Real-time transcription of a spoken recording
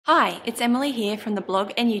Hi, it's Emily here from the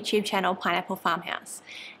blog and YouTube channel Pineapple Farmhouse,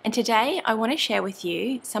 and today I want to share with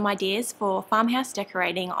you some ideas for farmhouse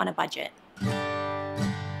decorating on a budget.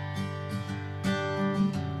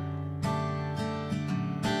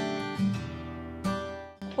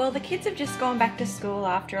 Well, the kids have just gone back to school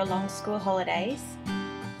after a long school holidays,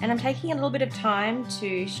 and I'm taking a little bit of time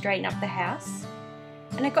to straighten up the house.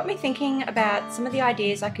 And it got me thinking about some of the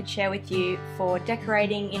ideas I could share with you for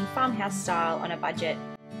decorating in farmhouse style on a budget.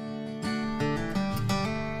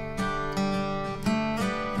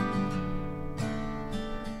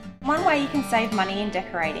 One way you can save money in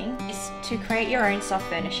decorating is to create your own soft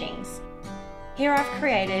furnishings. Here I've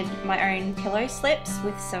created my own pillow slips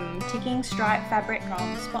with some ticking stripe fabric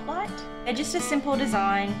from Spotlight. They're just a simple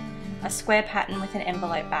design, a square pattern with an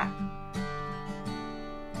envelope back.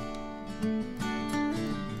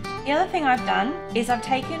 The other thing I've done is I've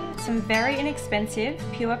taken some very inexpensive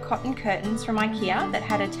pure cotton curtains from Ikea that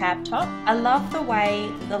had a tab top. I love the way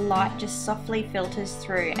the light just softly filters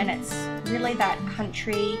through, and it's really that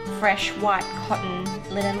country, fresh white cotton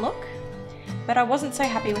linen look. But I wasn't so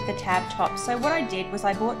happy with the tab top, so what I did was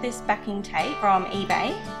I bought this backing tape from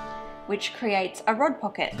eBay, which creates a rod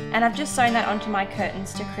pocket, and I've just sewn that onto my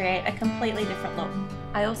curtains to create a completely different look.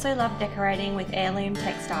 I also love decorating with heirloom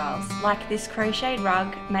textiles, like this crocheted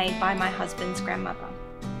rug made by my husband's grandmother.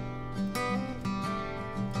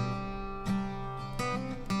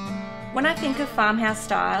 When I think of farmhouse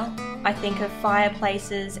style, I think of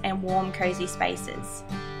fireplaces and warm, cozy spaces.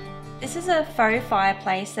 This is a faux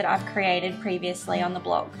fireplace that I've created previously on the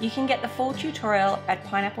blog. You can get the full tutorial at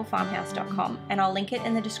pineapplefarmhouse.com, and I'll link it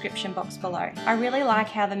in the description box below. I really like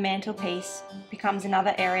how the mantelpiece becomes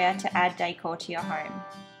another area to add decor to your home.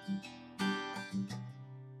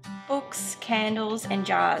 Books, candles and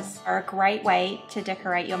jars are a great way to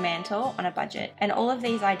decorate your mantle on a budget, and all of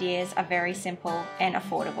these ideas are very simple and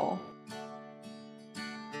affordable.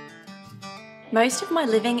 Most of my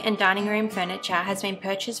living and dining room furniture has been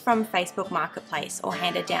purchased from Facebook Marketplace or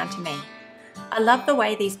handed down to me. I love the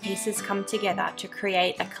way these pieces come together to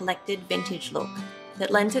create a collected vintage look that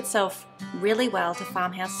lends itself really well to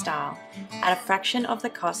farmhouse style at a fraction of the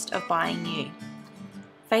cost of buying new.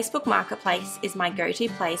 Facebook Marketplace is my go-to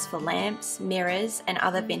place for lamps, mirrors and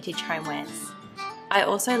other vintage homewares. I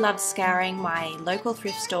also love scouring my local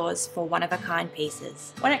thrift stores for one-of-a-kind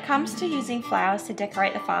pieces. When it comes to using flowers to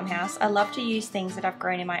decorate the farmhouse, I love to use things that I've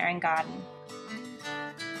grown in my own garden.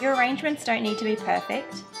 Your arrangements don't need to be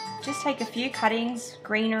perfect. Just take a few cuttings,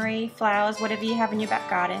 greenery, flowers, whatever you have in your back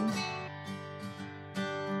garden.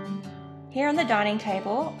 Here on the dining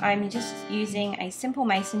table, I'm just using a simple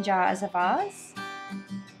mason jar as a vase,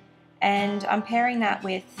 and I'm pairing that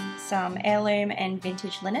with some heirloom and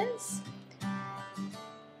vintage linens.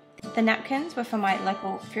 The napkins were from my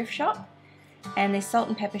local thrift shop, and the salt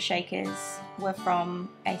and pepper shakers were from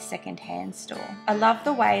a second-hand store. I love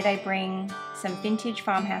the way they bring some vintage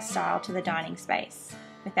farmhouse style to the dining space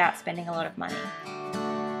without spending a lot of money.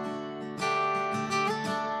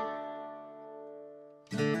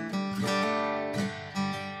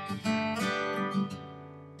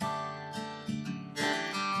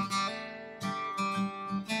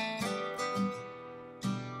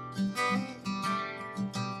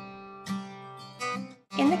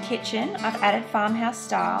 In the kitchen, I've added farmhouse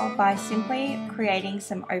style by simply creating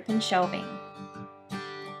some open shelving.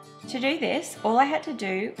 To do this, all I had to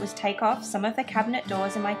do was take off some of the cabinet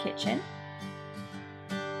doors in my kitchen.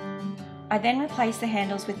 I then replaced the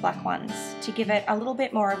handles with black ones to give it a little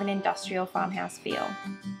bit more of an industrial farmhouse feel.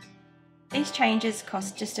 These changes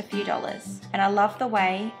cost just a few dollars, and I love the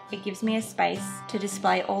way it gives me a space to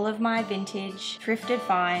display all of my vintage, thrifted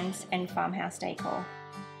finds and farmhouse decor.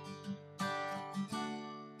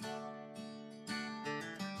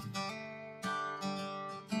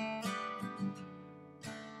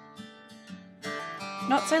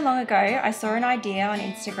 Not so long ago, I saw an idea on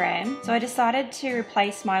Instagram, so I decided to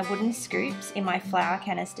replace my wooden scoops in my flower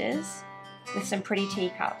canisters with some pretty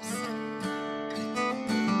teacups.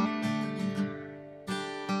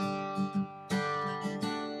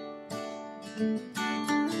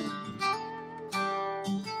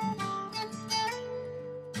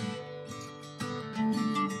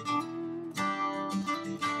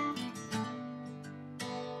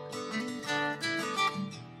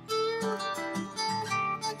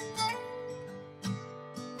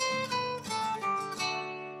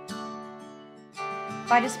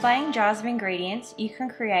 By displaying jars of ingredients, you can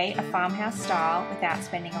create a farmhouse style without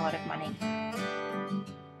spending a lot of money.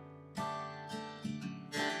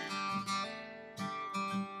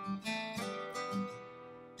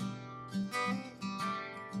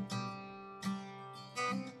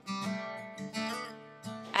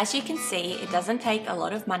 As you can see, it doesn't take a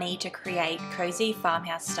lot of money to create cozy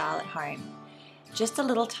farmhouse style at home. Just a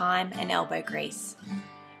little time and elbow grease.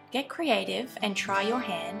 Get creative and try your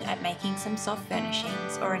hand at making some soft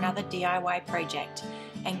furnishings or another DIY project,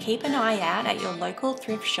 and keep an eye out at your local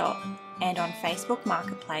thrift shop and on Facebook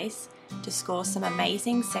Marketplace to score some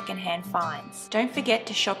amazing secondhand finds. Don't forget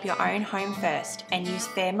to shop your own home first and use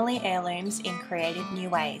family heirlooms in creative new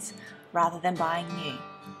ways rather than buying new.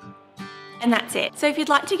 And that's it. So if you'd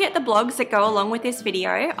like to get the blogs that go along with this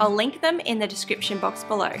video, I'll link them in the description box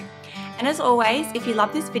below. And as always, if you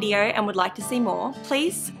love this video and would like to see more,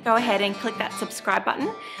 please go ahead and click that subscribe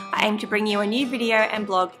button. I aim to bring you a new video and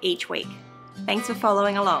blog each week. Thanks for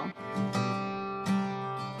following along.